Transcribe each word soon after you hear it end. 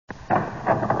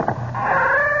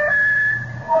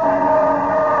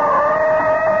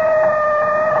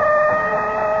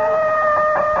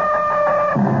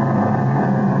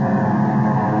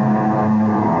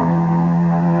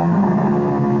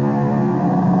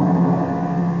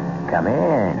Come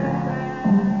in.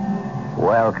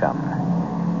 Welcome.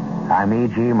 I'm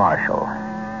E.G. Marshall.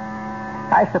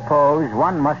 I suppose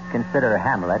one must consider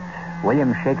Hamlet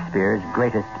William Shakespeare's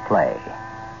greatest play.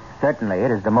 Certainly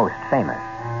it is the most famous.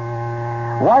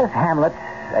 Was Hamlet,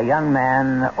 a young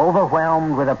man,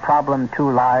 overwhelmed with a problem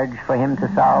too large for him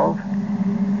to solve?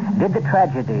 Did the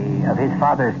tragedy of his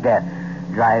father's death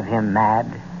drive him mad?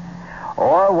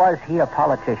 Or was he a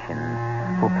politician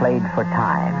who played for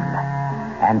time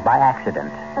and by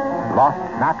accident lost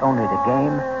not only the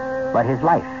game, but his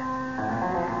life?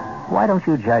 Why don't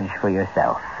you judge for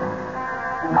yourself?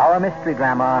 Our mystery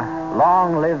drama,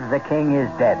 Long Live the King is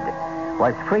Dead,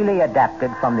 was freely adapted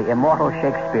from the immortal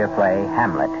Shakespeare play,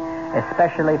 Hamlet,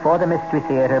 especially for the Mystery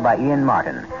Theater by Ian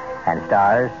Martin, and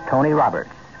stars Tony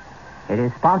Roberts. It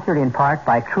is sponsored in part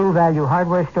by True Value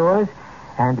Hardware Stores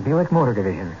and Buick Motor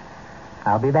Division.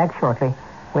 I'll be back shortly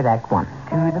with Act One.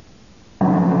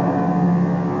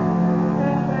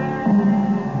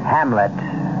 Hamlet,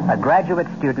 a graduate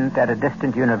student at a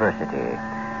distant university,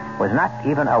 was not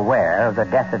even aware of the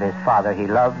death of his father he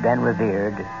loved and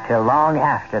revered till long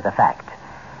after the fact.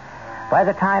 By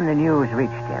the time the news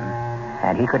reached him,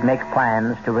 and he could make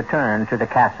plans to return to the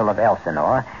castle of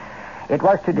Elsinore, it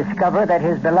was to discover that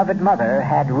his beloved mother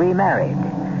had remarried,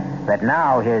 that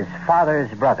now his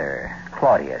father's brother,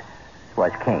 Claudius,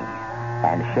 was king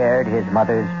and shared his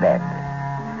mother's bed.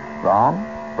 Wrong?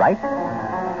 Right?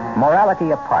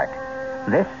 Morality apart,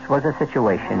 this was a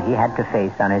situation he had to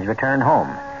face on his return home,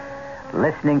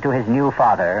 listening to his new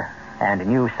father and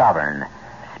new sovereign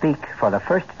speak for the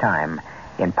first time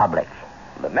in public.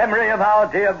 The memory of our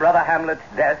dear brother Hamlet's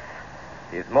death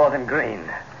is more than green.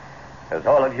 As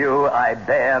all of you, I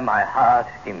bear my heart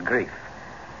in grief.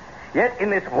 Yet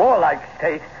in this warlike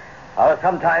state, our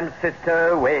sometime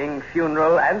sister, weighing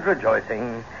funeral and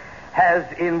rejoicing, has,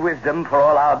 in wisdom for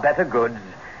all our better goods,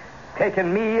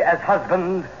 taken me as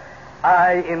husband,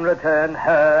 I, in return,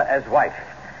 her as wife.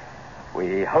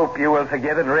 We hope you will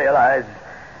forgive and realize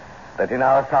that in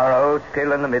our sorrow,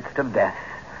 still in the midst of death,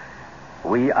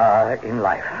 we are in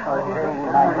life.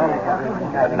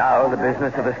 But now the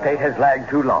business of the state has lagged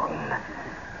too long.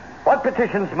 What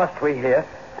petitions must we hear?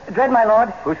 Dread, my lord.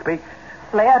 Who speaks?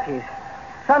 Laertes,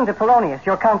 son to Polonius,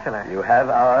 your counselor. You have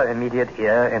our immediate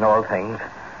ear in all things.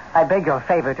 I beg your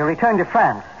favor to return to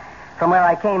France, from where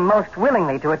I came most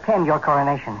willingly to attend your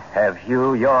coronation. Have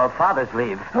you your father's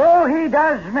leave? Oh, he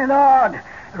does, my lord.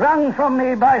 Wrung from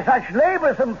me by such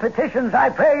laborsome petitions, I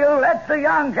pray you let the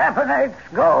young Japonates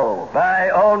go. By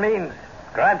all means,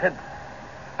 granted.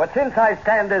 But since I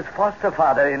stand as foster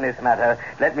father in this matter,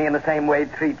 let me in the same way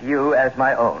treat you as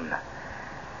my own.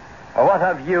 What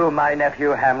of you, my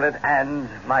nephew Hamlet, and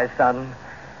my son?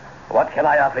 What can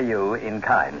I offer you in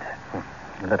kind?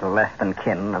 A little less than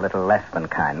kin, a little less than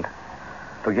kind.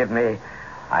 Forgive me,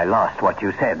 I lost what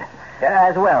you said.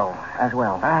 As well.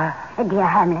 Dear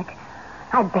Hamlet,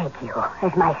 I beg you,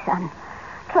 as my son,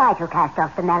 try to cast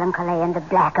off the melancholy and the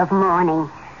black of mourning.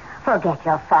 Forget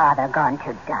your father gone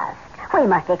to dust. We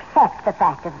must accept the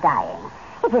fact of dying.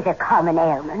 It is a common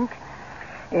ailment.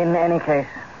 In any case,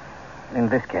 in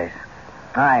this case,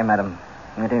 aye, madam,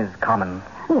 it is common.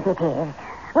 Yes, it is.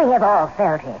 We have all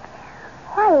felt it.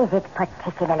 Why is it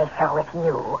particularly so with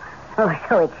you? Or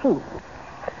so it seems.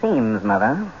 Seems,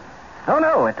 mother? Oh,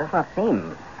 no, it does not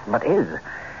seem, but is.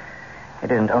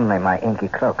 It isn't only my inky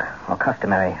cloak, or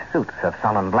customary suits of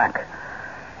solemn black,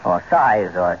 or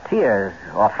sighs, or tears,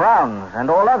 or frowns, and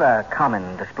all other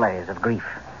common displays of grief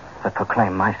that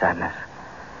proclaim my sadness.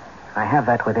 I have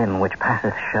that within which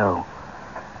passeth show.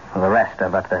 The rest are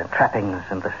but the trappings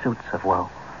and the suits of woe.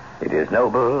 It is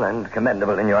noble and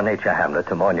commendable in your nature, Hamlet,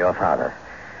 to mourn your father.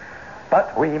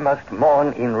 But we must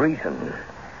mourn in reason.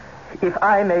 If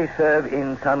I may serve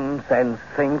in some sense,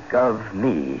 think of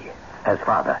me as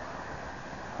father.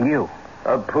 You,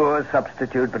 a poor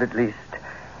substitute, but at least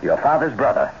your father's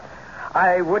brother.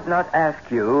 I would not ask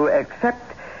you except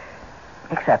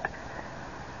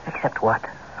what,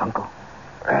 Uncle?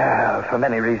 For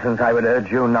many reasons, I would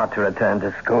urge you not to return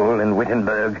to school in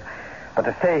Wittenberg, but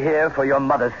to stay here for your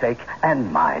mother's sake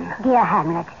and mine. Dear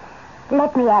Hamlet,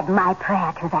 let me add my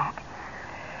prayer to that.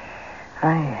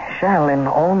 I shall, in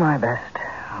all my best,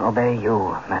 obey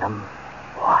you, madam.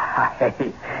 Why,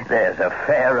 there's a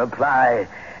fair reply,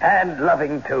 and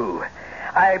loving, too.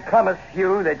 I promise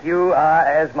you that you are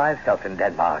as myself in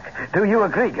Denmark. Do you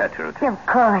agree, Gertrude? Of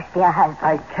course, dear husband.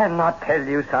 I cannot tell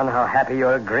you, son, how happy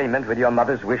your agreement with your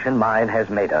mother's wish and mine has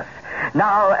made us.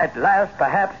 Now, at last,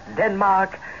 perhaps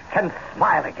Denmark can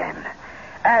smile again.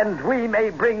 And we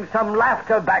may bring some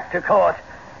laughter back to court.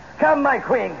 Come, my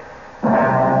queen.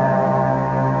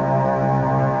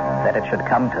 That it should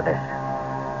come to this.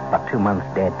 But 2 months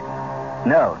dead.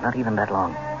 No, not even that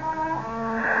long.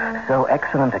 So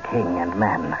excellent a king and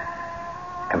man,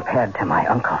 compared to my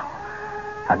uncle,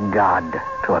 a god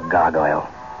to a gargoyle.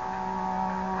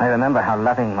 I remember how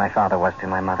loving my father was to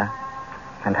my mother,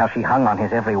 and how she hung on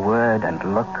his every word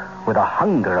and look with a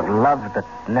hunger of love that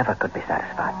never could be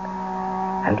satisfied.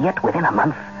 And yet within a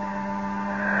month...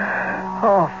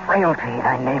 Oh, frailty,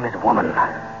 thy name is woman.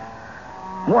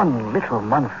 1 little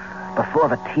month before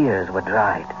the tears were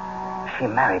dried, she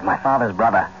married my father's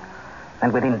brother,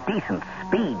 and with indecent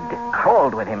speed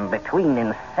crawled with him between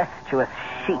incestuous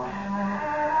sheets.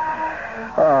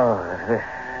 Oh, this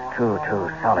too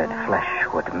solid flesh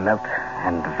would melt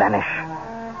and vanish,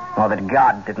 or that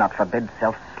God did not forbid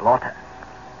self-slaughter.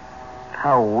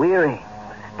 How weary,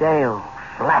 stale,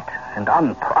 flat, and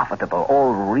unprofitable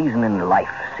all reason in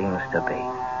life seems to be.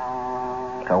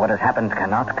 For what has happened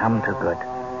cannot come to good.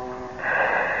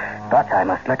 But I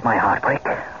must let my heart break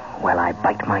while I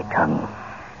bite my tongue.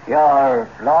 Your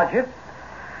lordship?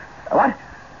 What?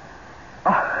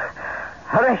 Oh,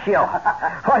 Horatio,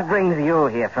 what brings you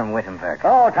here from Wittenberg?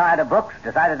 Oh, tired of books.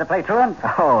 Decided to play truant.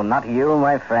 Oh, not you,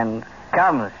 my friend.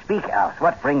 Come, speak out.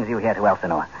 What brings you here to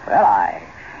Elsinore? Well,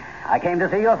 I came to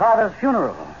see your father's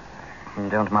funeral.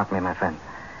 Don't mock me, my friend.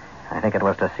 I think it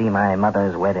was to see my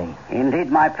mother's wedding. Indeed,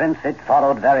 my prince, it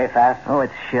followed very fast. Oh,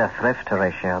 it's sheer thrift,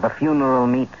 Horatio. The funeral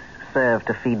meats serve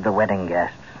to feed the wedding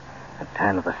guests. It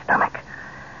turns the stomach.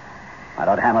 My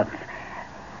Lord Hamlet,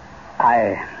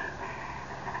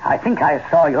 I think I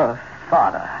saw your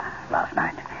father last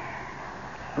night.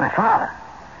 My father?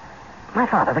 My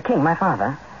father, the king, my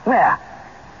father? Where?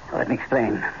 Let me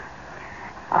explain.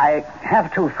 I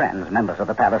have 2 friends, members of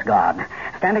the palace guard,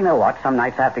 standing their watch some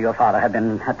nights after your father had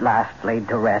been at last laid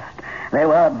to rest. They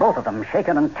were, both of them,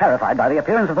 shaken and terrified by the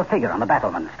appearance of the figure on the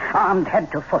battlements, armed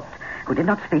head to foot, who did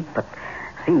not speak, but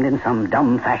seemed in some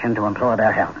dumb fashion to implore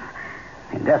their help.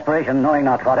 In desperation, knowing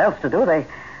not what else to do, they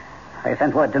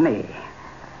sent word to me,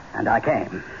 and I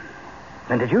came.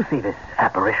 And did you see this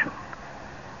apparition?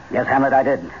 Yes, Hamlet, I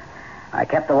did. I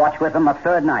kept the watch with them a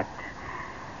 3rd night,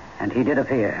 and he did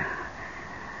appear.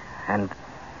 And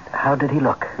how did he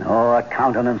look? Oh, a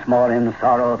countenance more in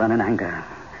sorrow than in anger.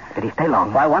 Did he stay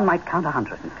long? Why, one might count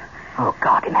 100. Oh,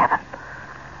 God in heaven.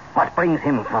 What brings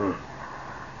him from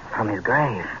his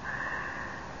grave?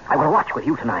 I will watch with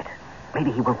you tonight.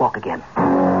 Maybe he will walk again.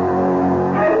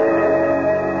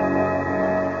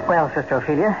 Well, Sister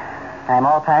Ophelia, I'm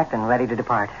all packed and ready to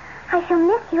depart. I shall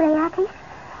miss you, Laertes.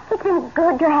 It's been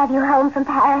good to have you home from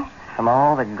Paris. From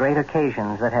all the great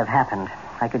occasions that have happened,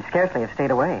 I could scarcely have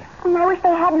stayed away. And I wish they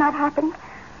had not happened.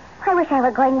 I wish I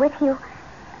were going with you.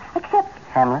 Except...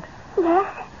 Hamlet?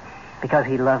 Yes? Because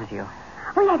he loves you.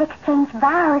 We have exchanged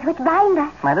vows which bind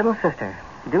us. My little sister,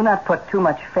 do not put too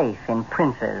much faith in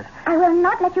princes. I will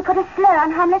not let you put a slur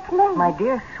on Hamlet's name. My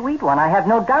dear sweet one, I have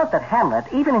no doubt that Hamlet,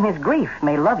 even in his grief,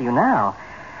 may love you now.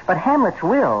 But Hamlet's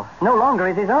will no longer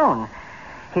is his own.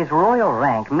 His royal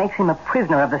rank makes him a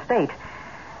prisoner of the state.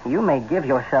 You may give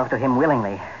yourself to him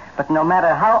willingly, but no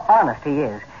matter how honest he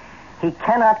is, he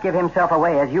cannot give himself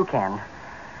away as you can.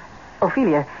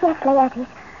 Ophelia. Yes, Laertes.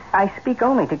 I speak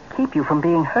only to keep you from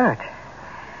being hurt.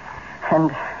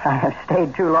 And I have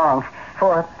stayed too long,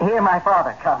 for here my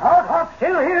father comes. Halt,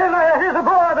 still here, Laertes.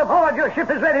 Aboard. Your ship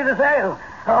is ready to sail.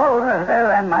 Oh,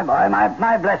 and my boy,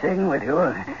 my blessing with you.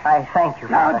 I thank you,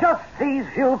 Now, Father. just these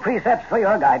few precepts for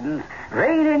your guidance.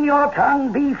 Rein in your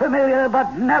tongue, be familiar,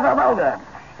 but never vulgar.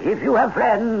 If you have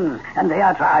friends, and they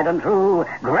are tried and true,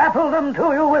 grapple them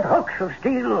to you with hooks of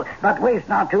steel, but waste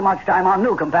not too much time on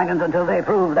new companions until they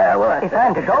prove their worth. If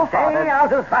I'm to go, Father... Stay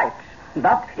out of fights.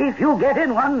 But if you get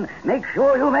in one, make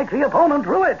sure you make the opponent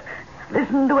rue it.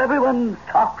 Listen to everyone,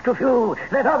 talk to few,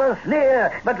 let others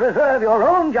sneer, but reserve your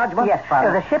own judgment. Yes,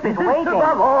 Father, the ship is This, waiting.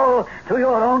 above all, to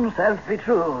your own self be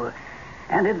true.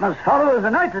 And it must follow as the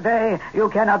night the day. You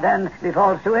cannot then be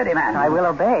false to any man. I will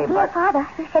obey, Dear but... Father,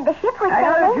 you said the ship was I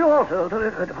urge sailing. you also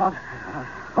to what?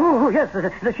 Oh, yes,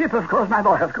 the ship, of course, my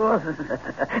boy, of course.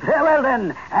 Farewell,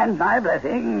 then, and my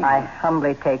blessing. I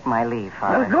humbly take my leave,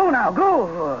 Father. Go now,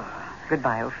 go.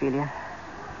 Goodbye, Ophelia.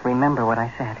 Remember what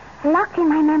I said. Locked in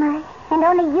my memory, and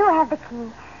only you have the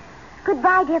key.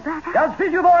 Goodbye, dear brother.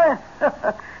 Godspeed, you boy.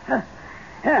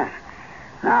 Yeah.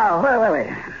 Now, where were we?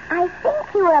 I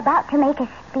think you were about to make a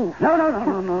speech.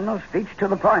 No speech, to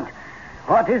the point.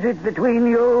 What is it between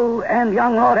you and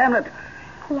young Lord Hamlet?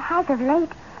 He has of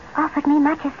late offered me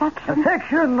much affection.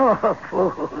 Affection? Oh,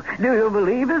 fool. Do you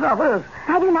believe his offers?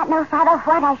 I do not know, Father,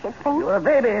 what I should think. You're a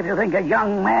baby if you think a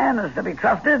young man is to be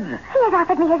trusted. He has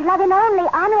offered me his love in only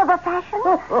honorable fashion.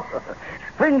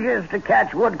 Springes to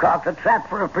catch woodcock, the trap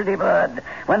for a pretty bird.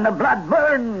 When the blood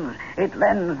burns, it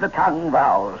lends the tongue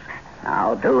vows.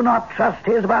 Now, do not trust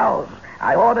his vows.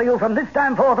 I order you from this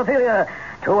time forth, Ophelia,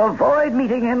 to avoid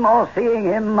meeting him or seeing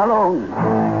him alone.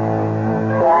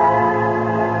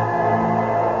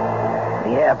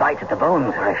 The air bites at the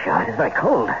bones, Horatio. It is very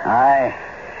cold. Aye,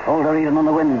 colder even on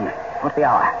the wind. What's the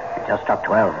hour? It just struck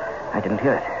 12. I didn't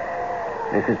hear it.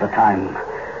 This is the time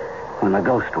when the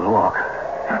ghost will walk.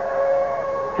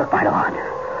 Look, my lord.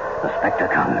 The spectre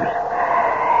comes.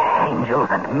 Angels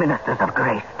and ministers of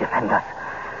grace defend us.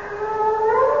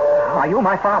 Are you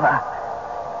my father?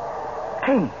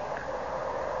 King.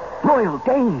 Royal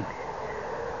Dane.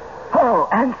 Oh,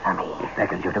 answer me. He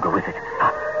beckons you to go with it.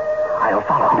 I'll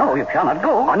follow. No, you cannot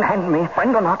go. Unhand me,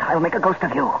 friend or not, I'll make a ghost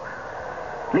of you.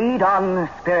 Lead on,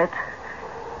 spirit.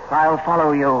 I'll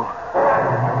follow you.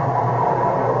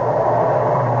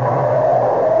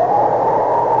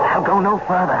 I'll go no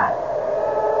further.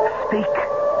 Speak.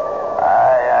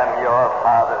 I am your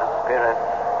father's spirit.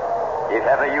 If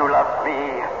ever you loved me,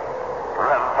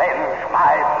 revenge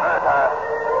my murder.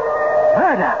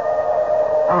 Murder?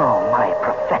 Oh, my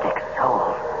prophetic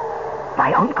soul.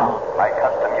 My uncle. My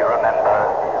custom, you remember,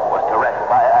 was to rest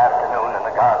by afternoon in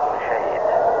the garden shade.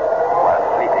 While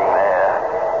sleeping there,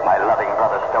 my loving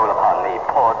brother stole upon me,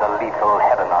 poured the lethal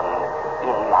heavenon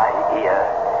in my ear.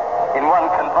 In one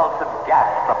convulsive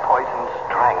gasp, the poison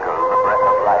strangled the breath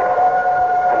of life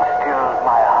and stilled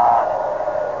my heart.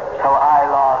 So I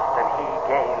lost and he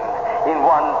gained in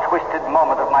one twisted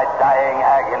moment of my dying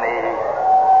agony.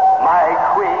 My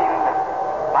queen,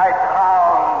 my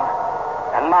crown,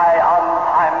 and my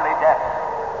untimely death.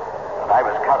 And I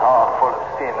was cut off full of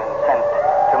sin and sent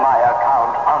to my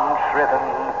account unshriven,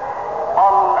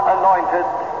 unanointed,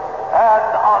 and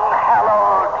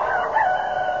unhallowed.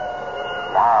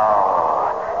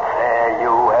 Now, fare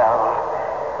you well.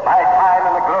 My time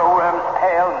in the glowworm's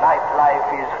pale nightlife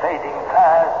is fading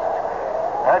fast.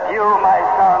 Adieu, my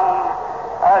son.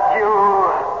 Adieu.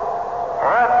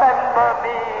 Remember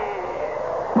me.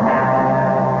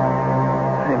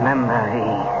 Remember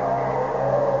thee.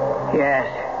 Yes.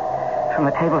 From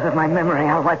the tables of my memory,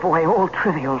 I'll wipe away all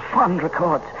trivial, fond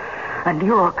records. And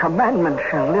your commandment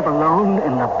shall live alone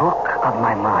in the book of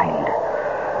my mind.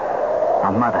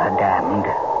 A mother damned.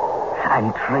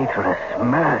 And traitorous,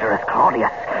 murderous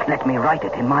Claudius. Let me write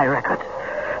it in my records.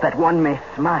 That one may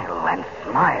smile and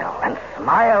smile and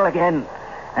smile again.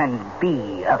 And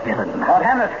be a villain. Lord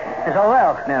Hamlet, is all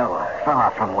well? No,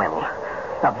 far from well.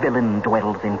 A villain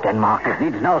dwells in Denmark. It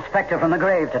needs no spectre from the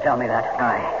grave to tell me that.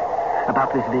 Aye.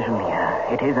 About this vision here,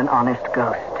 it is an honest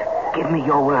ghost. Give me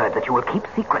your word that you will keep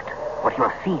secret what you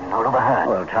have seen or overheard.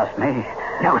 Well, trust me.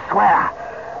 No, swear.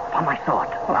 Upon my sword.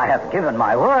 Well, I have given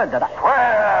my word that I...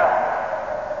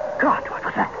 Swear! God, what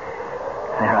was that?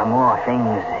 There are more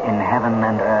things in heaven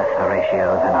and earth,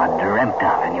 Horatio, than are dreamt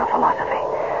of in your philosophy.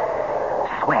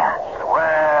 Swear.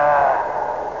 Swear!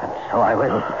 And so I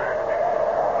will.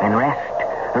 Then rest,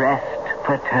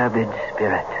 perturbed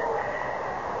spirit.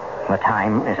 The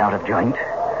time is out of joint.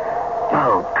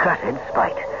 Oh, cursed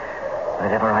spite,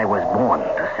 that ever I was born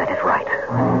to set it right.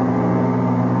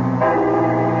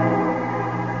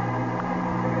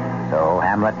 So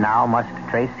Hamlet now must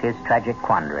trace his tragic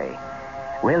quandary.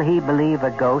 Will he believe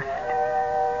a ghost,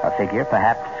 a figure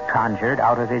perhaps conjured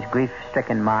out of his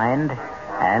grief-stricken mind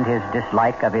and his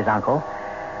dislike of his uncle?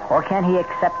 Or can he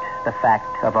accept the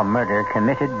fact of a murder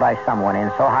committed by someone in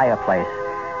so high a place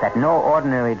that no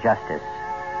ordinary justice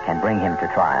can bring him to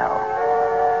trial?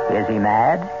 Is he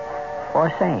mad or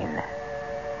sane?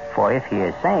 For if he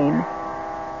is sane,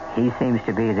 he seems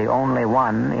to be the only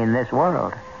one in this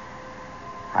world.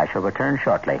 I shall return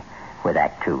shortly with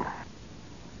Act 2.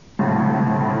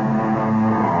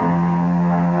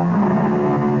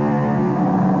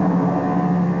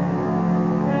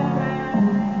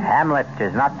 Hamlet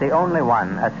is not the only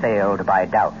one assailed by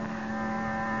doubts.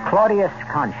 Claudius'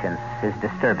 conscience is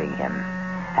disturbing him,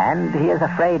 and he is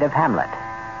afraid of Hamlet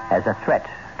as a threat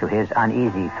to his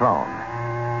uneasy throne.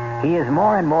 He is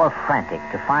more and more frantic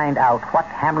to find out what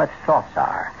Hamlet's thoughts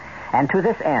are, and to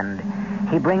this end,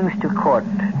 he brings to court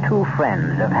two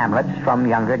friends of Hamlet's from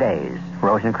younger days,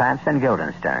 Rosencrantz and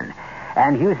Guildenstern,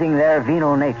 and using their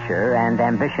venal nature and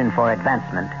ambition for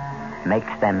advancement,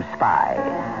 makes them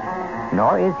spies.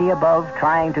 Nor is he above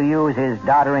trying to use his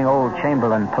doddering old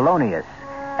chamberlain Polonius,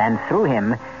 and through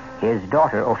him, his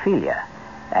daughter Ophelia,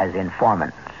 as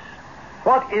informants.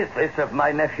 What is this of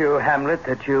my nephew Hamlet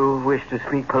that you wish to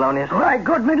speak, Polonius? Why,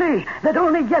 good me liege, that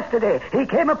only yesterday he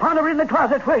came upon her in the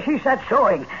closet where she sat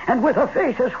sewing, and with her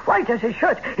face as white as his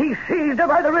shirt, he seized her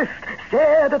by the wrist,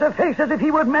 stared at her face as if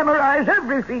he would memorize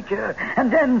every feature,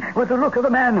 and then, with the look of a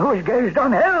man who has gazed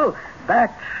on hell,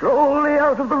 backed slowly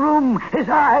out of the room, his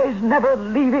eyes never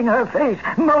leaving her face.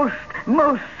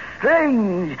 Most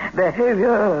strange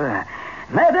behavior.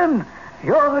 Madam,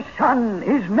 your son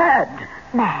is mad.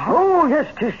 Mad? Oh, yes,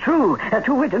 'tis true.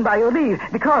 To wit and by your leave,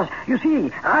 because, you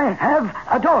see, I have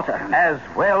a daughter. As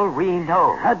well we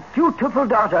know. A dutiful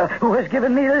daughter who has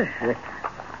given me this.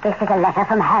 This is a letter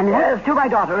from Hamlet? Yes, to my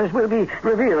daughter, as will be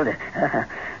revealed.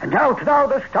 Doubt thou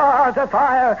the stars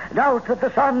afire, doubt that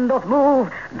the sun doth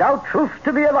move, doubt truth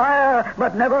to be a liar,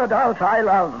 but never doubt I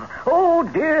love. Oh,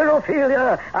 dear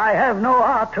Ophelia, I have no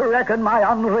art to reckon my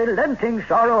unrelenting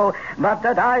sorrow, but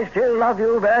that I still love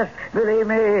you best, believe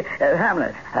me,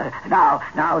 Hamlet.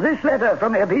 Now, this letter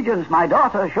from obedience my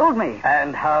daughter showed me.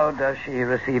 And how does she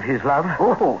receive his love?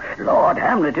 Oh, Lord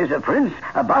Hamlet is a prince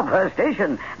above her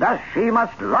station. Thus she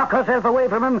must lock herself away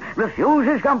from him, refuse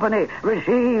his company,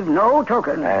 receive no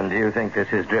token. And do you think this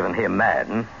has driven him mad,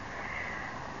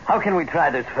 How can we try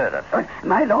this further?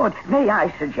 My lord, may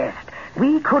I suggest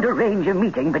we could arrange a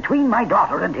meeting between my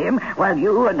daughter and him, while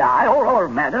you and I, or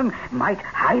madam, might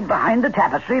hide behind the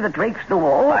tapestry that drapes the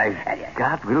wall. By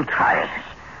God, we'll try it.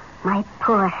 My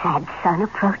poor sad son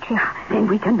approaches. Then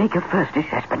we can make a first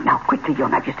assessment. Now, quickly, your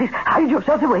majesties, hide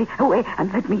yourselves away,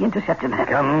 and let me intercept him.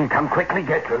 Come quickly,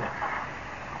 Gertrude.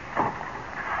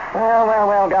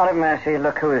 Well, God have mercy.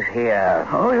 Look who's here.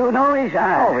 Oh, you know he's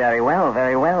I. Oh, very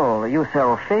well. You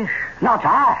sell fish? Not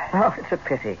I. Oh, it's a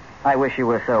pity. I wish you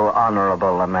were so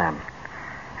honorable a man.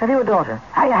 Have you a daughter?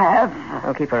 I have.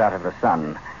 Oh, keep her out of the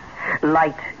sun.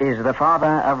 Light is the father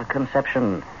of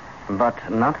conception, but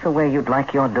not the way you'd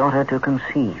like your daughter to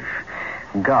conceive.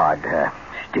 God.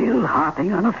 Still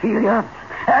harping on Ophelia.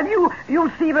 And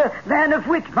you see the man of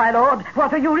wit, my lord.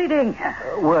 What are you reading?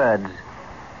 Words.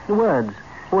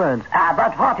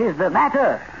 But what is the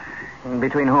matter?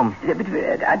 Between whom?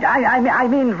 I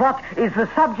mean, what is the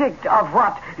subject of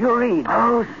what you read?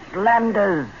 Oh,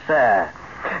 slanders, sir.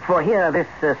 For here this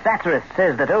satirist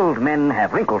says that old men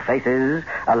have wrinkled faces,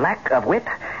 a lack of wit,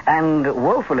 and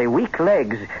woefully weak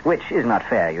legs, which is not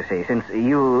fair, you see, since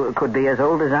you could be as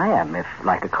old as I am if,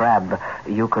 like a crab,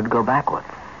 you could go backwards.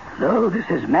 Though this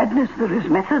is madness, there is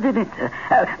method in it.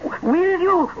 Will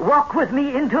you walk with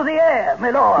me into the air, my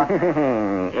lord?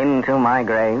 Into my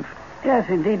grave? Yes,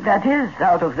 indeed, that is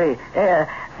out of the air.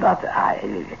 But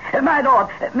my lord,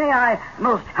 may I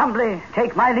most humbly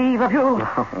take my leave of you?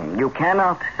 You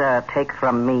cannot, sir, take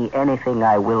from me anything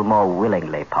I will more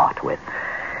willingly part with.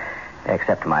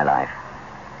 Except my life.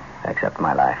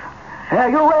 Fare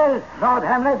you well, Lord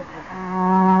Hamlet.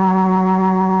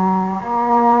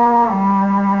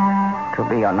 To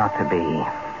be or not to be,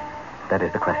 that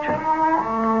is the question.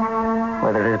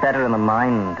 Whether it is better in the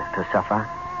mind to suffer,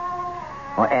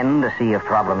 or end a sea of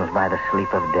problems by the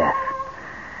sleep of death.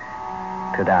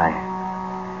 To die.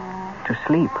 To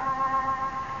sleep.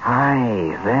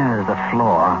 Aye, there's the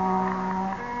flaw.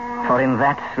 For in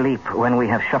that sleep, when we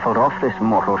have shuffled off this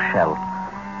mortal shell,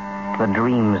 the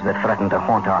dreams that threaten to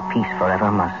haunt our peace forever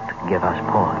must give us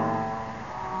pause.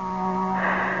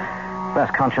 Thus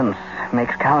conscience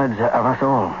makes cowards of us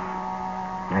all,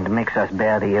 and makes us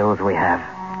bear the ills we have,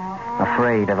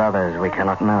 afraid of others we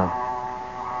cannot know,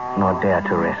 nor dare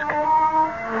to risk.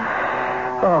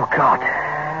 Oh, God.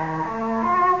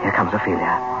 Here comes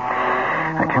Ophelia.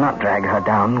 I cannot drag her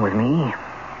down with me.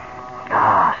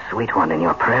 Ah, sweet one, in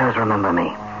your prayers remember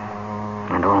me,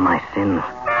 and all my sins.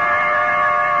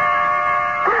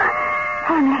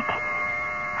 Hamlet,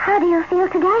 how do you feel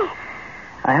today?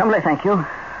 I humbly thank you.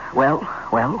 Well.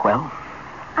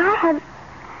 I have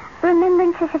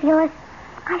remembrances of yours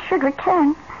I should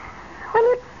return. Will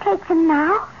you take them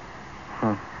now?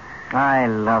 I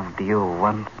loved you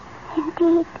once.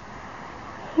 Indeed.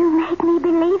 You made me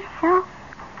believe so.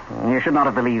 You should not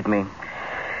have believed me.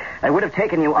 I would have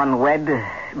taken you unwed,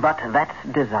 but that's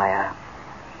desire.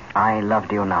 I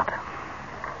loved you not.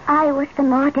 I was the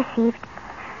more deceived.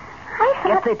 I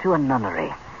thought... Get thee to a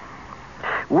nunnery.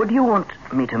 Would you want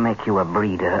me to make you a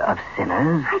breeder of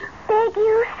sinners? I beg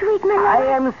you, sweet my lord. I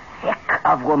am sick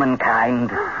of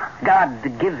womankind.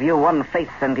 God gives you one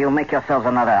face and you make yourselves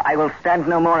another. I will stand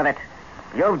no more of it.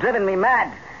 You've driven me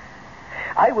mad.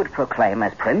 I would proclaim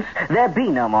as prince, there be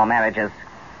no more marriages.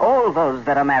 All those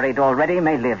that are married already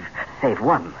may live, save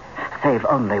one, save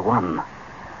only one.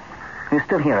 You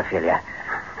still here, Ophelia?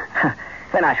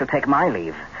 Then I shall take my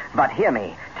leave. But hear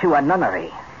me, to a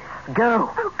nunnery.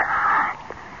 Go. Oh, God.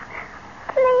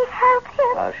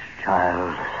 Hush,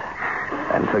 child,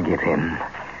 and forgive him.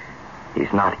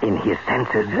 He's not in his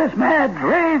senses. Just mad,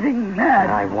 raving mad.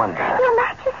 I wonder. Your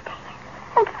Majesty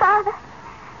and Father,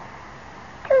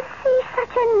 to see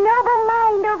such a noble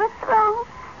mind overthrown,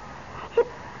 it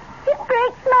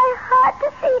breaks my heart to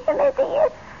see him as he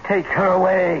is. Take her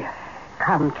away.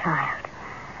 Come, child.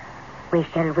 We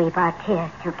shall weep our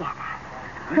tears together.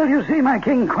 Well, you see, my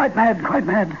king, quite mad, quite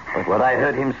mad. But what I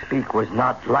heard him speak was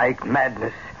not like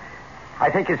madness. I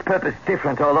think his purpose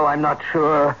different, although I'm not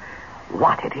sure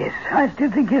what it is. I still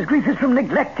think his grief is from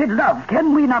neglected love.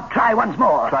 Can we not try once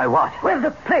more? Try what? Well, the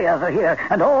players are here,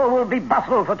 and all will be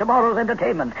bustle for tomorrow's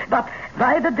entertainment. But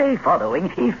by the day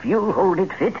following, if you hold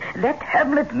it fit, let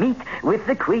Hamlet meet with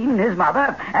the queen, his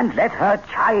mother, and let her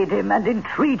chide him and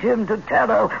entreat him to tell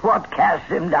her what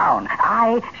casts him down.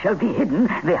 I shall be hidden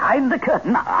behind the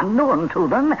curtain, unknown to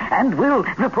them, and will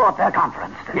report their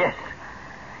conference. Yes.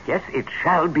 Yes, it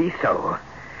shall be so.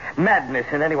 Madness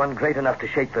in anyone great enough to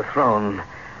shake the throne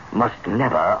must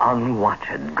never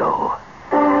unwatched go.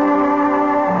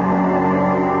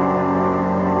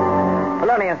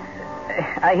 Polonius,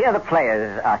 I hear the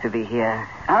players are to be here.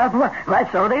 Why,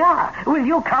 so they are. Will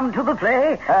you come to the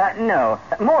play? No.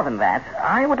 More than that,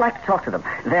 I would like to talk to them.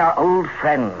 They are old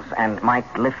friends and might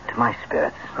lift my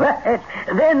spirits. Well,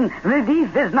 then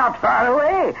relief is not far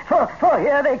away, for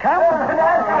here they come.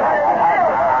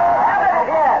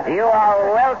 You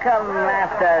are welcome,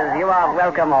 masters. You are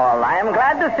welcome all. I am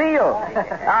glad to see you.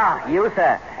 You,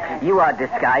 sir. You are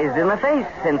disguised in the face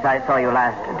since I saw you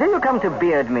last. Did you come to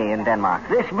beard me in Denmark?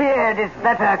 This beard is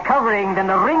better covering than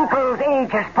the wrinkles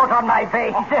age has put on my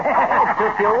face. It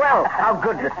suits you well. How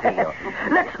good to see you.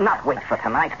 Let's not wait for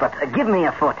tonight, but give me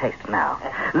a foretaste now.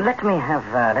 Let me have,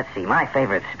 let's see, my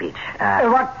favorite speech.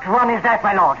 What one is that,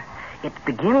 my lord? It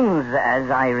begins, as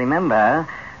I remember,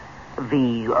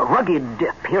 the rugged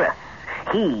Pyrrhus,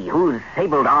 he whose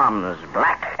sabled arms,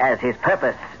 black as his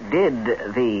purpose, did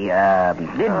the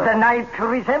night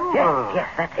resemble? Yes,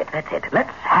 that's it.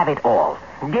 Let's have it all.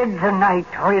 Did the night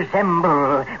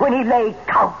resemble when he lay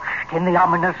couched in the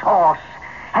ominous horse,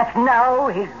 hath now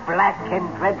his black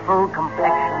and dreadful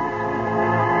complexion.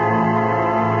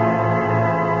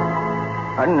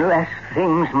 Unless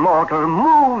things mortal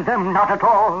move them not at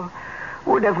all,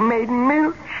 would have made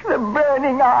milch the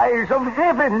burning eyes of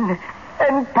heaven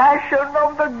and passion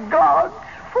of the gods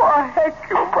for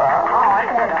Hecuba.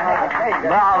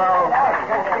 Bravo.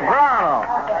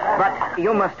 But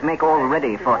you must make all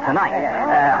ready for tonight.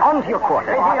 On to your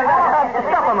quarters.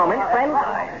 Stop a moment, friend.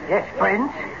 Yes,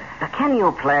 Prince? Can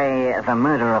you play The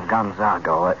Murder of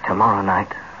Gonzago tomorrow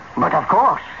night? But of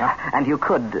course. And you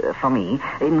could, for me,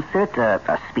 insert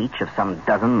a speech of some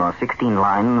 12 or 16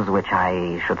 lines which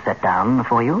I should set down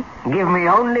for you. Give me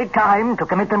only time to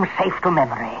commit them safe to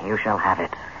memory. You shall have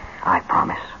it. I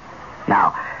promise.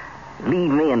 Now, leave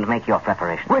me and make your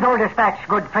preparations. With all dispatch,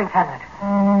 good Prince Hamlet.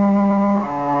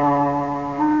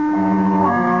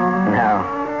 No.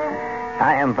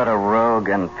 I am but a rogue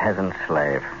and peasant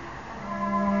slave.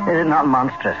 Is it not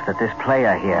monstrous that this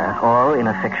player here, all in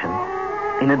a fiction,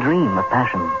 in a dream of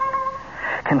passion,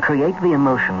 can create the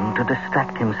emotion to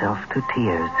distract himself to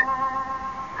tears?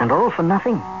 And all for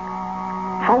nothing.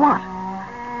 For what?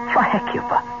 For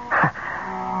Hecuba.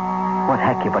 What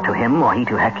Hecuba to him, or he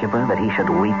to Hecuba, that he should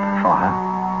weep for her?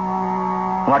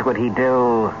 What would he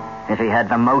do if he had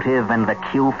the motive and the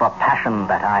cue for passion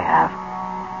that I have?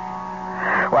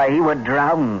 Why, he would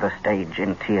drown the stage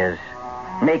in tears,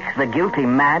 make the guilty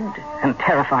mad, and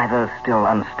terrify those still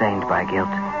unstained by guilt.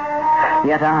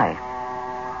 Yet I,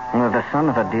 the son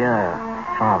of a dear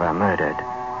father murdered,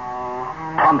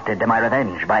 prompted to my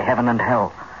revenge by heaven and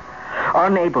hell,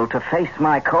 unable to face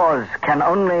my cause, can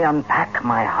only unpack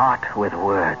my heart with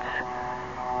words.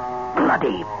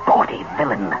 Bloody, bawdy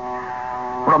villain,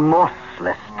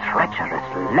 remorseless,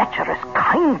 treacherous, lecherous,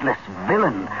 kindless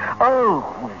villain, oh,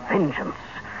 vengeance.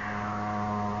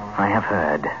 I have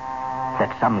heard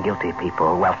that some guilty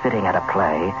people, while sitting at a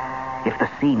play, if the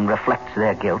scene reflects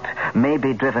their guilt, may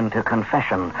be driven to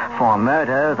confession, for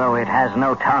murder, though it has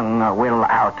no tongue, will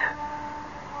out.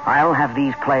 I'll have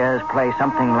these players play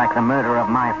something like the murder of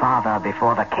my father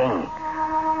before the king.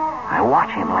 I watch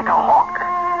him like a hawk.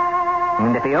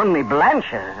 And if he only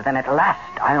blanches, then at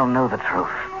last I'll know the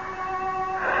truth.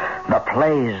 The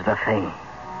play's the thing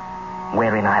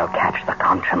wherein I'll catch the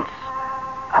conscience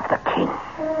of the king.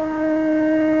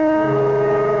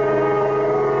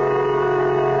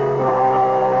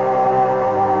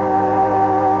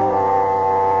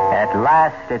 At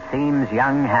last, it seems,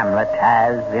 young Hamlet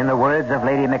has, in the words of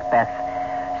Lady Macbeth,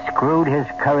 screwed his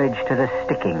courage to the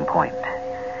sticking point.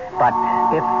 But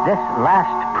if this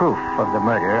last proof of the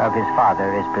murder of his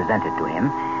father is presented to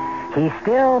him, he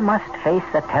still must face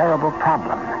a terrible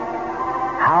problem: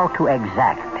 how to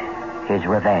exact his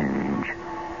revenge.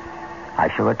 I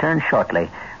shall return shortly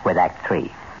with Act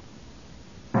 3.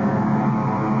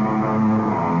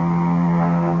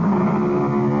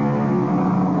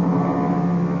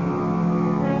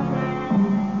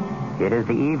 It is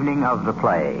the evening of the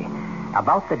play.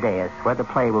 About the dais where the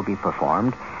play will be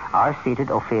performed are seated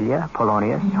Ophelia,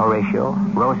 Polonius, Horatio,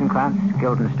 Rosencrantz,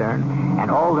 Guildenstern,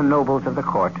 and all the nobles of the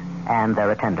court and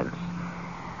their attendants.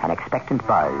 An expectant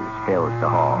buzz fills the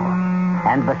hall.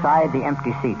 And beside the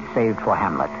empty seats saved for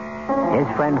Hamlet, his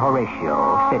friend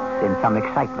Horatio sits in some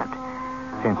excitement,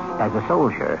 since, as a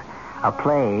soldier, a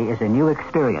play is a new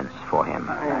experience for him.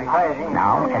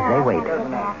 Now, as they wait,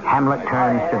 Hamlet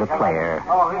turns to the player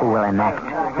who will enact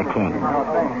the king.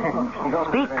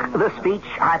 Speak the speech,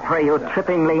 I pray you,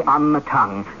 trippingly on the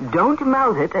tongue. Don't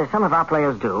mouth it, as some of our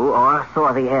players do, or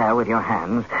saw the air with your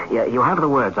hands. You have the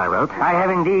words I wrote. I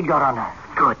have indeed, Your Honor.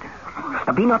 Good.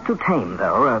 Be not too tame,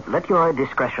 though. Let your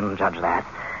discretion judge that.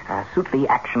 Suit the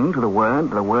action to the word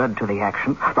to the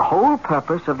action. The whole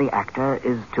purpose of the actor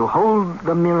is to hold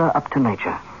the mirror up to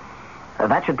nature.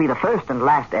 That should be the first and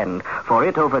last end, for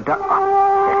it overdone... Here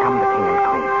come the king and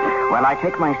queen. While I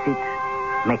take my seat,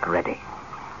 make ready.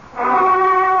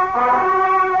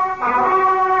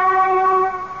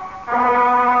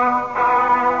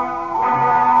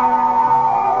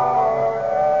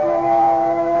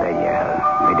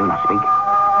 They do not speak.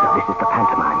 This is the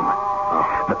pantomime.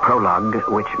 The prologue,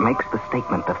 which makes the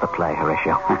statement of the play,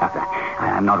 Horatio.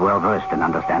 I am not well versed in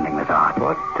understanding this art.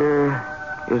 What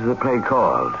is the play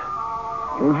called?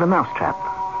 The Mousetrap.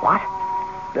 What?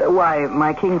 Why,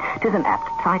 my king, 'tis an apt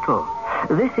title.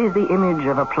 This is the image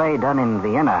of a play done in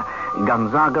Vienna.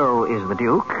 Gonzago is the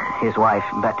duke, his wife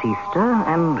Batista,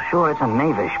 and sure it's a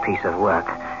knavish piece of work.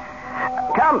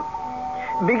 Come,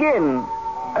 begin.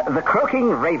 The croaking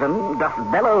raven doth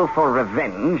bellow for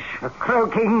revenge. The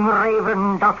croaking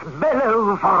raven doth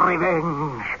bellow for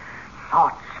revenge.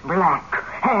 Thoughts black,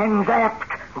 hands apt,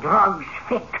 drugs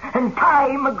fit, and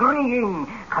time agreeing.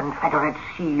 Confederate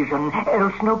season,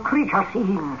 else no creature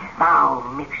seen. Thou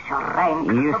mixture rank.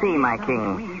 You see, my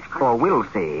king, or will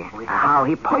see, how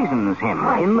he poisons him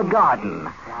in the garden.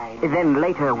 Then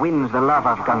later wins the love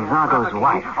of Gonzago's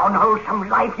wife. Unwholesome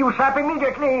life usurp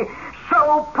immediately.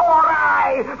 So pour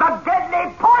I the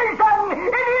deadly poison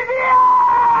in his ear!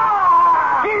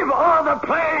 Give all the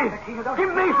play!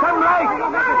 Give me some light!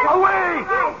 Away!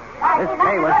 This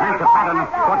play was meant to pattern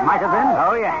what might have been.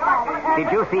 Oh, yes.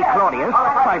 Did you see Claudius?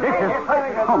 Why, this is...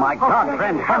 Oh, my God,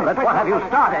 friend Hamlet, what have you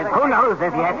started? Who knows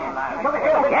as yet?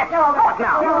 Yes, what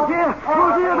now? Oh, dear,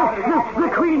 the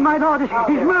Queen, my lord, is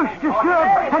most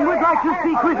disturbed and would like to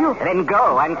speak with you. Then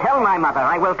go and tell my mother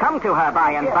I will come to her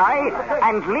by and by,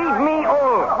 and leave me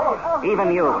all,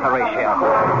 even you, Horatio.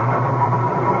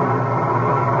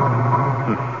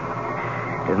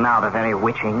 It is now the very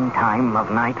witching time of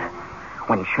night,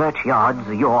 when churchyards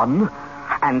yawn,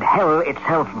 and hell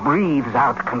itself breathes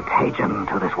out contagion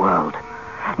to this world.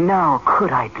 Now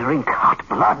could I drink hot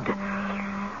blood,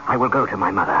 I will go to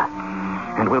my mother,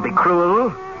 and will be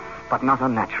cruel, but not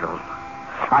unnatural.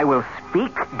 I will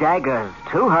speak daggers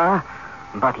to her,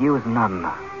 but use none.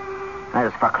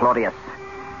 As for Claudius,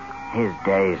 his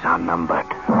days are numbered.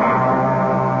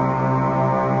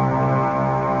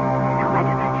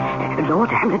 Lord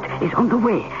Hamlet is on the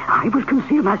way. I will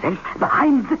conceal myself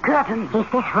behind the curtain. Is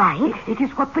this right? It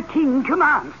is what the king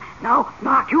commands. Now,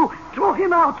 mark you, throw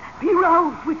him out. Be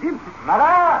round with him.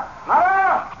 Mother!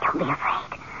 Mother! Don't be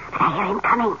afraid. But I hear him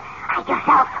coming. Hide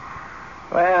yourself.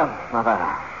 Well, mother,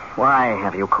 why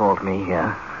have you called me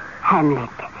here? Hamlet,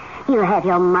 you have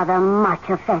your mother much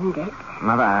offended.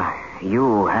 Mother,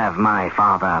 you have my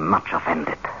father much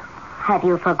offended. Have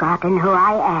you forgotten who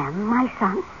I am, my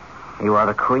son? You are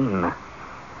the queen,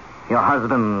 your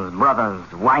husband's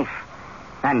brother's wife,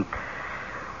 and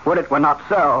would it were not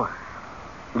so,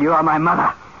 you are my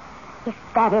mother. If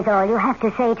that is all you have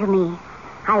to say to me,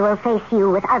 I will face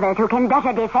you with others who can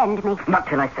better defend me. Not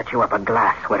till I set you up a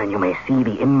glass wherein you may see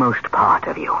the inmost part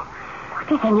of you.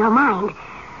 What is in your mind?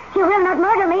 You will not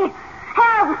murder me.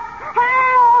 Help!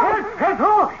 Help! Help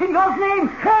who? In God's name,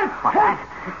 help! What's that?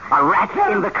 A rat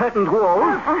in the curtained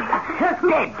walls?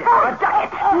 Dead or a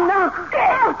ducat? No!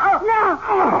 Dead! No!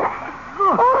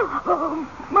 Oh,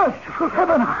 merciful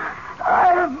heaven,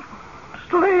 I am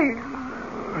slain.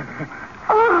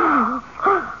 Oh,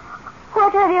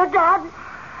 what have you done?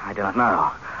 I don't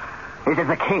know. Is it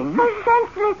the king? A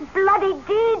senseless, bloody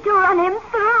deed to run him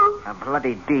through. A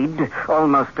bloody deed,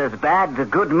 almost as bad, the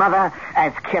good mother,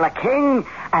 as kill a king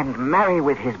and marry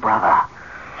with his brother.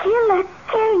 Kill a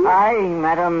king? Aye,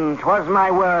 madam, 'twas my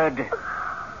word.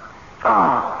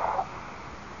 Oh.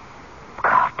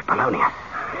 God, Polonius.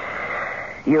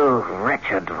 You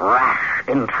wretched, rash,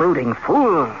 intruding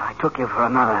fool. I took you for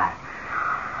another.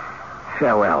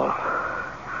 Farewell.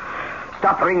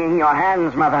 Stop wringing your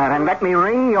hands, mother, and let me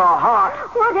wring your heart.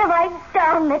 What have I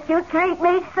done that you treat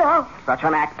me so? Such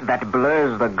an act that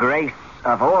blurs the grace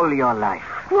of all your life.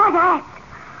 What act?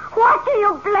 What do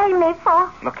you blame me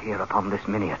for? Look here upon this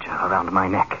miniature around my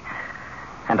neck,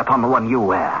 and upon the one you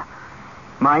wear.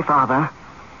 My father,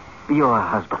 your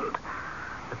husband,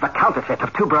 the counterfeit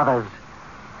of two brothers.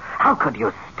 How could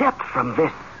you step from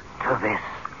this to this?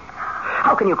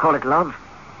 How can you call it love?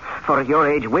 For at your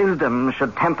age, wisdom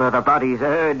should temper the body's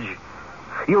urge.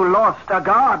 You lost a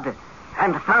god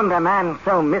and found a man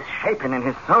so misshapen in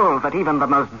his soul that even the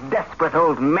most desperate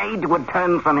old maid would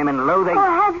turn from him in loathing.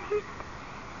 Oh,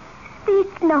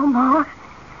 speak no more.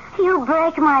 You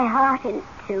break my heart in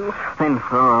two. Then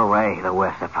throw away the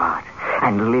worser part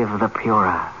and live the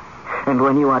purer. And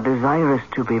when you are desirous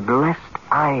to be blessed,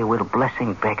 I will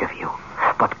blessing beg of you.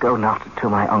 But go not to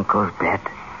my uncle's bed.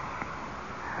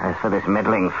 As for this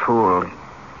meddling fool,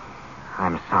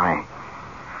 I'm sorry.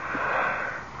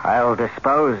 I'll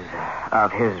dispose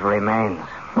of his remains.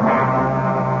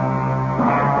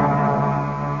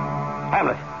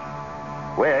 Hamlet,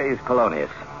 where is Polonius?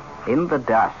 In the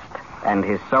dust, and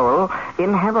his soul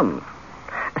in heaven.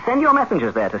 Send your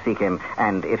messengers there to seek him,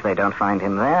 and if they don't find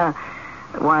him there,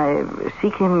 why,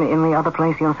 seek him in the other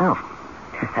place yourself.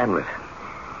 Hamlet,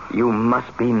 you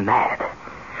must be mad.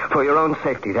 For your own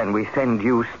safety, then, we send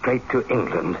you straight to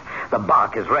England. The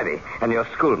bark is ready, and your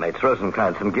schoolmates,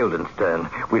 Rosencrantz and Guildenstern,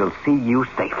 will see you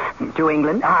safe. To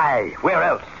England? Aye, where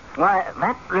else? Why,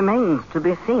 that remains to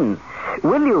be seen.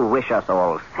 Will you wish us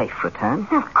all safe return?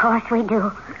 Of course we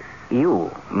do.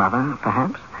 You, mother,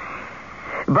 perhaps?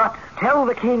 But tell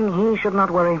the king he should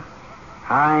not worry.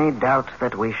 I doubt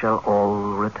that we shall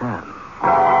all return.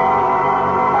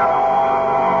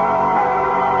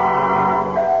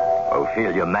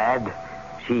 Ophelia mad?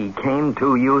 She came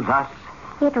to you thus?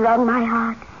 It wrung my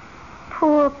heart.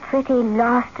 Poor, pretty,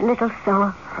 lost little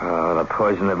soul. Oh, the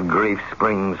poison of grief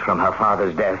springs from her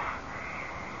father's death.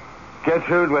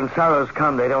 Gertrude, when sorrows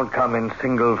come, they don't come in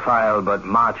single file, but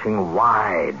marching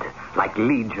wide, like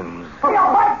legions. Oh,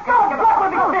 my God!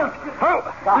 What will be built? Oh,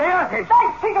 Laertes!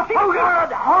 Oh,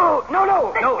 God! Oh,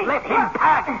 no, let him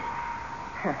pass!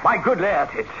 My good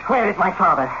Laertes. Where is my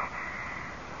father?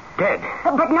 Dead.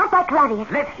 But not by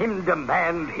Claudius. Let him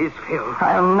demand his fill.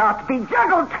 I'll not be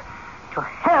juggled. To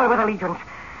hell with allegiance.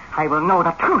 I will know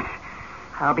the truth.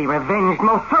 I'll be revenged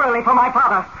most thoroughly for my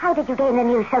father. How did you gain the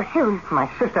news so soon? My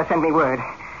sister sent me word.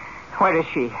 Where is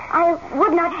she? I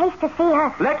would not haste to see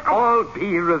her. Let all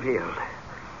be revealed.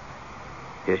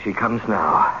 Here she comes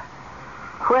now.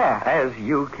 Where? As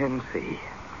you can see.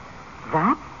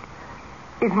 That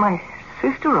is my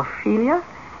sister Ophelia?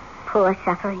 Poor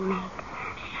suffering maid.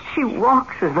 She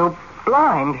walks as though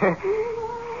blind, her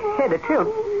head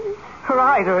atilt. Her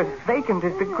eyes are as vacant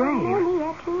as the grave. Only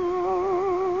a tear.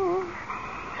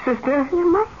 Sister?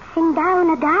 You must sing down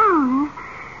a down.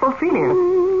 Ophelia?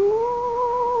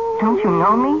 Don't you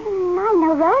know me? I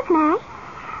know rosemary.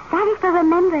 That is for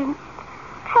remembrance.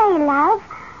 Pray, love,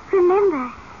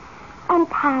 remember. And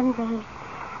pansies.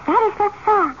 That is for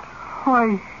thought.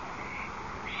 Why,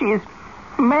 she is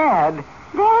mad.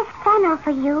 There's fennel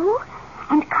for you.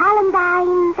 And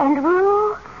columbines and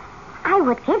rue. I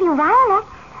would give you violets,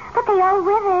 but they all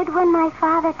withered when my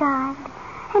father died.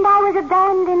 And I was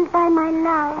abandoned by my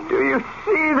love. Do you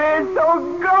see this?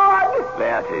 Oh, God!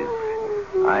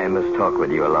 Laertes, I must talk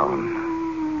with you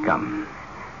alone. Come.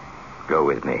 Go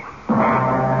with me.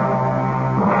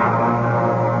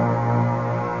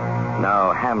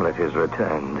 Now Hamlet is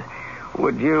returned.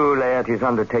 Would you, Laertes,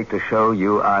 undertake to show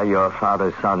you are your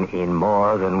father's son in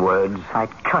more than words?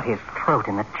 I'd cut his throat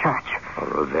in the church.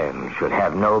 Revenge should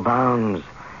have no bounds.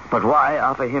 But why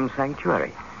offer him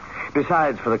sanctuary?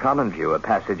 Besides, for the common view, a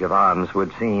passage of arms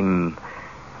would seem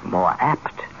more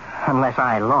apt. Unless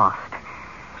I lost.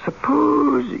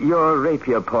 Suppose your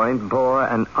rapier point bore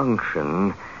an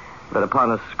unction that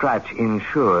upon a scratch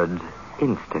ensured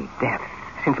instant death.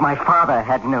 Since my father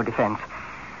had no defense,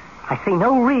 I see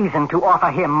no reason to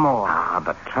offer him more.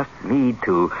 But trust me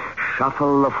to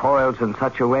shuffle the foils in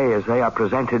such a way as they are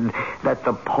presented that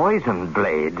the poisoned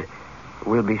blade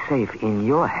will be safe in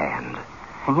your hand.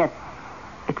 And yet,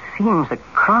 it seems a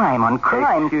crime on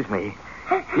crime. Excuse me.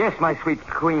 Yes, my sweet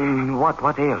queen.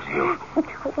 What ails you?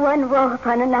 One woe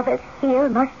upon another's heel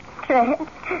must tread.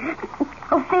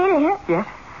 Ophelia. Yes?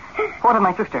 What of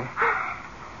my sister?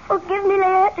 Oh, give me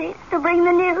Laertes to bring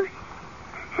the news.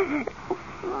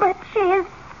 But she is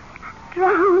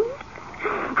drowned.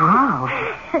 Drowned?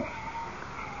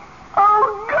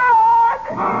 Oh, God!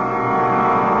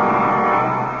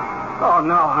 Oh,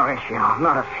 no, Horatio,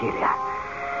 not Ophelia.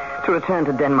 To return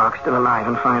to Denmark still alive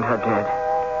and find her dead.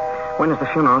 When is the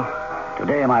funeral?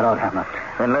 Today, my Lord Hamlet.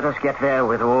 Then let us get there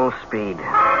with all speed.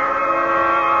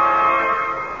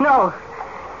 No.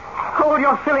 Hold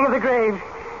your filling of the grave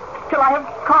till I have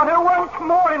caught her once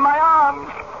more in my arms.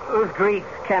 Whose grief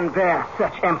can bear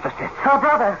such emphasis? Her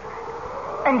brother.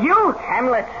 And you?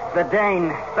 Hamlet, the Dane.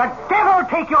 The devil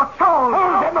take your soul. He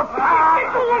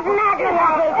is mad,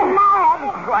 Laertes,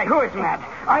 mad. Why, who is mad?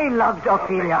 I loved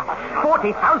Ophelia.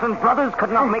 40,000 brothers could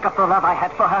not make up the love I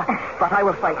had for her. But I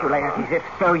will fight you, Laertes, if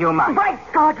so you must. By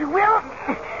God, you will.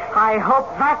 I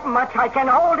hope that much I can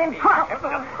hold in trust.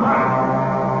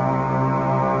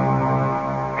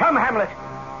 Come, Hamlet.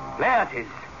 Laertes,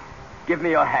 give me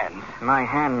your hands. My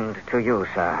hand to you,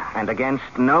 sir, and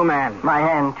against no man. My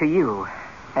hand to you,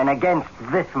 and against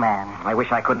this man. I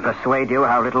wish I could persuade you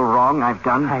how little wrong I've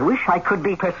done. I wish I could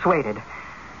be persuaded.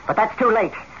 But that's too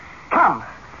late. Come,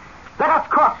 let us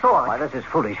cross swords. Why, this is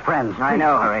foolish, friends. I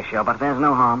know, Horatio, but there's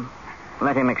no harm.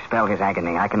 Let him expel his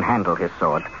agony. I can handle his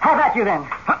sword. Have at you, then.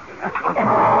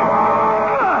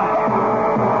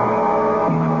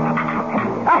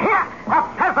 Here, a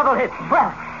palpable hit.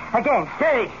 Well, again.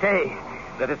 Stay.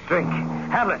 Let us drink.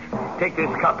 Hamlet, take this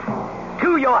cup.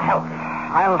 To your health.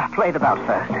 I'll play the bout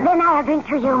first. Then I'll drink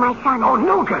to you, my son. Oh,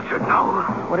 no, Gertrude, no.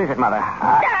 What is it, Mother?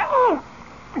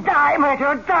 Die,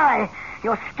 murderer, die.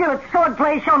 Your skill at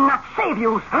swordplay shall not save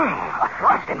you. A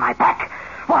thrust in my back.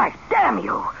 Why, damn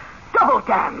you. Double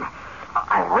damn.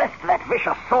 I'll wrest that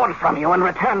vicious sword from you and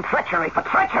return treachery for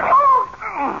treachery.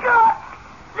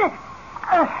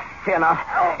 Fear not.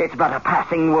 It's but a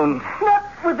passing wound. Not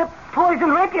with the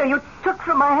poison rapier you took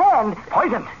from my hand.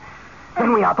 Poisoned?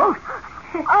 Then we are both.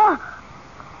 Oh,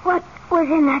 what was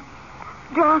in that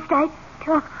draught I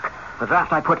took? The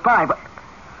draft I put by, but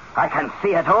I can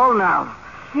see it all now.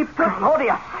 He put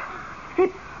Odious.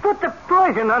 the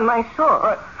poison on my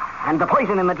sword. And the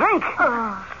poison in the drink.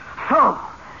 So,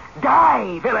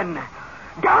 die, villain.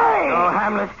 Die. Oh,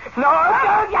 Hamlet. No.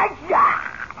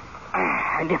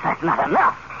 And if that's not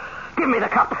enough, give me the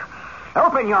cup.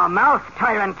 Open your mouth,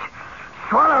 tyrant.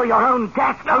 Swallow your own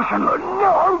death potion.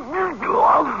 No.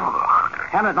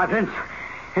 Hamlet, my prince,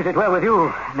 is it well with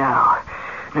you? No,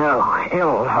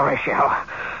 ill, Horatio.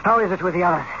 How is it with the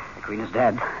others? The queen is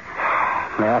dead.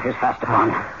 Laertes is fast upon.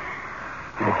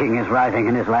 The king is writhing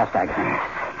in his last agony.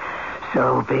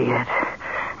 So be it.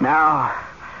 Now,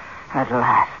 at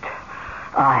last,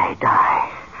 I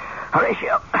die.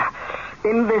 Horatio,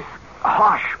 in this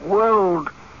harsh world,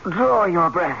 draw your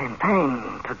breath in pain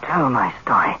to tell my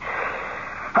story.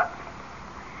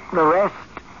 The rest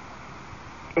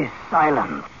is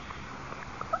silence.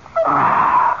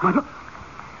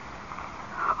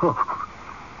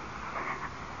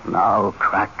 Now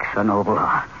cracks a noble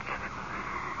heart.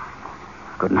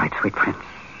 Good night, sweet prince.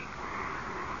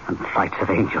 And flights of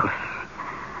angels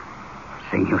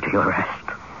sing you to your rest.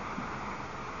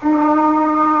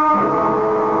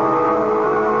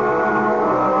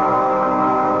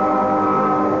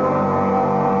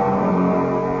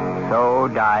 So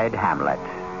died Hamlet,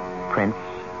 Prince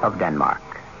of Denmark.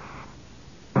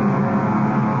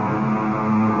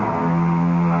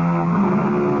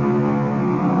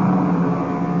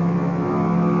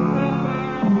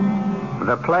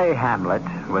 The play Hamlet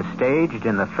was staged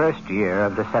in the first year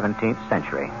of the 17th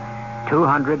century,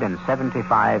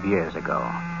 275 years ago.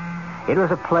 It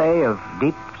was a play of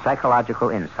deep psychological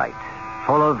insight,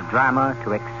 full of drama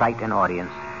to excite an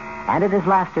audience, and it has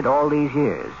lasted all these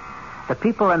years. The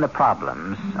people and the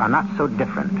problems are not so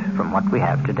different from what we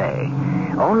have today.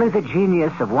 Only the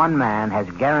genius of one man has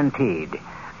guaranteed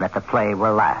that the play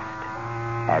will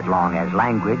last, as long as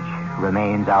language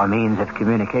remains our means of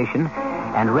communication,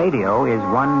 and radio is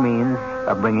one means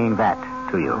of bringing that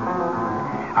to you.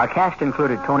 Our cast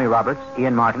included Tony Roberts,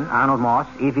 Ian Martin, Arnold Moss,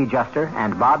 Evie Juster,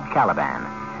 and Bob Caliban.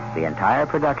 The entire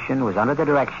production was under the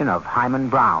direction of Hyman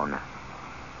Brown.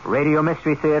 Radio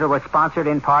Mystery Theater was sponsored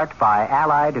in part by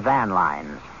Allied Van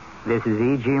Lines. This is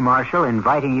E.G. Marshall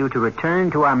inviting you to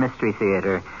return to our Mystery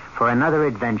Theater for another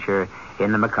adventure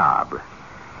in the macabre.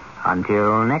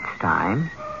 Until next time,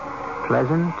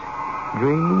 pleasant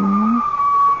dreams.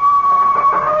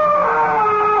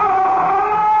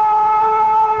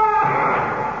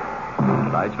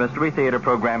 tonight's Mystery Theater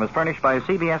program is furnished by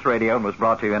CBS Radio and was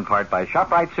brought to you in part by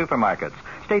ShopRite Supermarkets.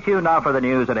 Stay tuned now for the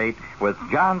news at 8 with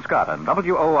John Scott on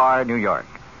WOR New York.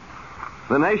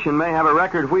 The nation may have a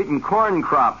record wheat and corn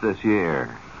crop this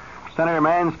year. Senator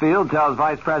Mansfield tells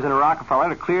Vice President Rockefeller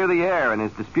to clear the air in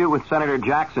his dispute with Senator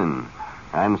Jackson.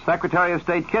 And Secretary of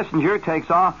State Kissinger takes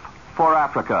off for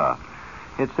Africa.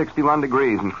 It's 61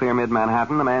 degrees in clear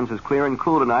mid-Manhattan. The man says clear and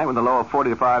cool tonight with a low of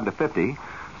 45 to 50.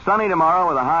 Sunny tomorrow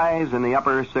with the highs in the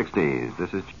upper 60s.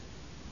 This is